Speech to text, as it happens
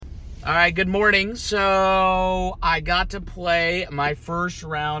All right, good morning. So I got to play my first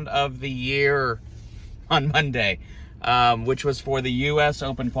round of the year on Monday, which was for the U.S.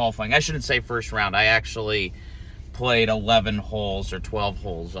 Open qualifying. I shouldn't say first round. I actually played 11 holes or 12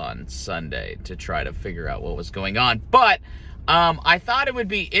 holes on Sunday to try to figure out what was going on. But I thought it would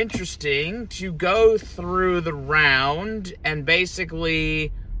be interesting to go through the round and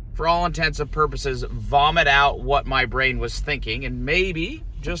basically, for all intents and purposes, vomit out what my brain was thinking, and maybe,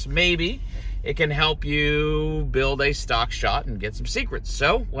 just maybe, it can help you build a stock shot and get some secrets.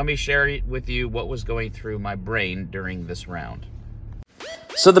 So let me share with you what was going through my brain during this round.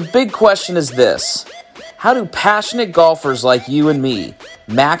 So the big question is this: how do passionate golfers like you and me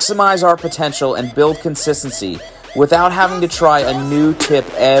maximize our potential and build consistency without having to try a new tip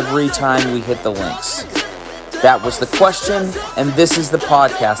every time we hit the links? That was the question, and this is the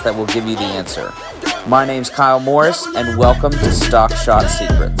podcast that will give you the answer. My name's Kyle Morris, and welcome to Stock Shot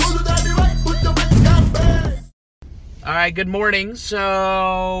Secrets. All right, good morning.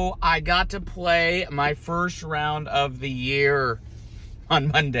 So I got to play my first round of the year on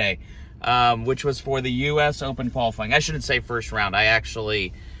Monday, which was for the U.S. Open qualifying. I shouldn't say first round. I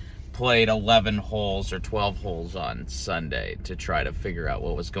actually played 11 holes or 12 holes on Sunday to try to figure out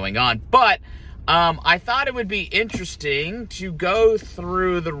what was going on. But I thought it would be interesting to go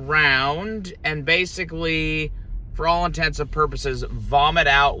through the round and basically, for all intents and purposes, vomit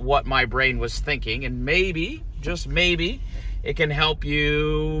out what my brain was thinking, and maybe, just maybe, it can help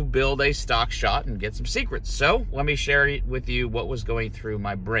you build a stock shot and get some secrets. So let me share with you what was going through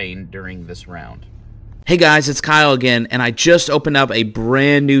my brain during this round. Hey guys, it's Kyle again, and I just opened up a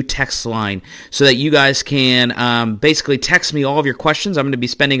brand new text line so that you guys can basically text me all of your questions. I'm going to be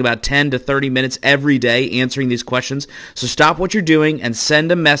spending about 10 to 30 minutes every day answering these questions. So stop what you're doing and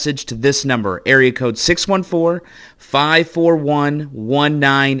send a message to this number, area code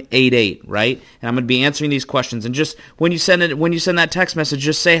 614-541-1988, right? And I'm going to be answering these questions. And just when you send that text message,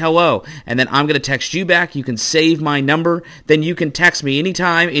 just say hello, and then I'm going to text you back. You can save my number. Then you can text me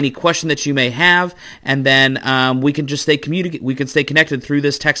anytime, any question that you may have. And then we can just stay connected through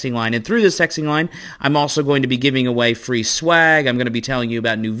this texting line. And through this texting line, I'm also going to be giving away free swag. I'm going to be telling you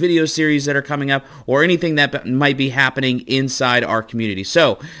about new video series that are coming up or anything that might be happening inside our community.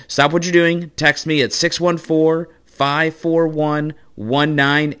 So stop what you're doing. Text me at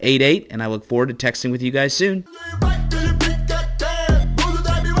 614-541-1988, and I look forward to texting with you guys soon.